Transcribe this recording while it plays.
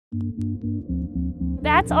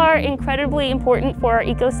Bats are incredibly important for our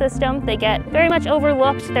ecosystem. They get very much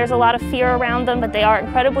overlooked. There's a lot of fear around them, but they are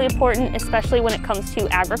incredibly important, especially when it comes to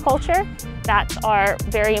agriculture. Bats are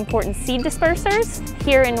very important seed dispersers.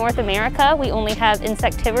 Here in North America, we only have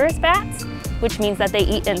insectivorous bats, which means that they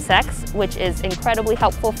eat insects, which is incredibly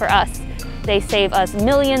helpful for us. They save us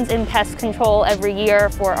millions in pest control every year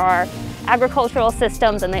for our agricultural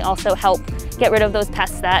systems, and they also help get rid of those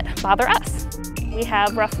pests that bother us. We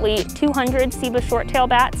have roughly 200 Ceiba short-tailed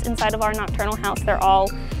bats inside of our nocturnal house. They're all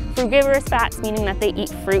frugivorous bats, meaning that they eat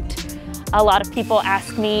fruit. A lot of people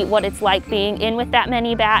ask me what it's like being in with that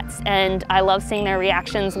many bats, and I love seeing their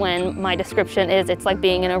reactions when my description is it's like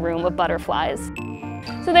being in a room of butterflies.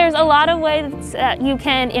 So there's a lot of ways that you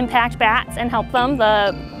can impact bats and help them.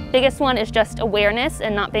 The biggest one is just awareness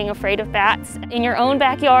and not being afraid of bats. In your own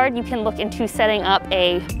backyard, you can look into setting up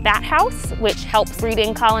a bat house, which helps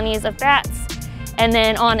breeding colonies of bats. And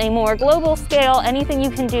then on a more global scale, anything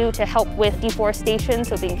you can do to help with deforestation,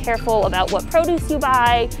 so being careful about what produce you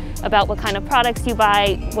buy, about what kind of products you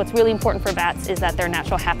buy. What's really important for bats is that their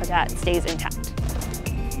natural habitat stays intact.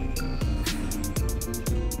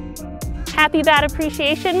 Happy Bat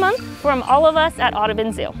Appreciation Month from all of us at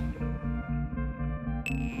Audubon Zoo.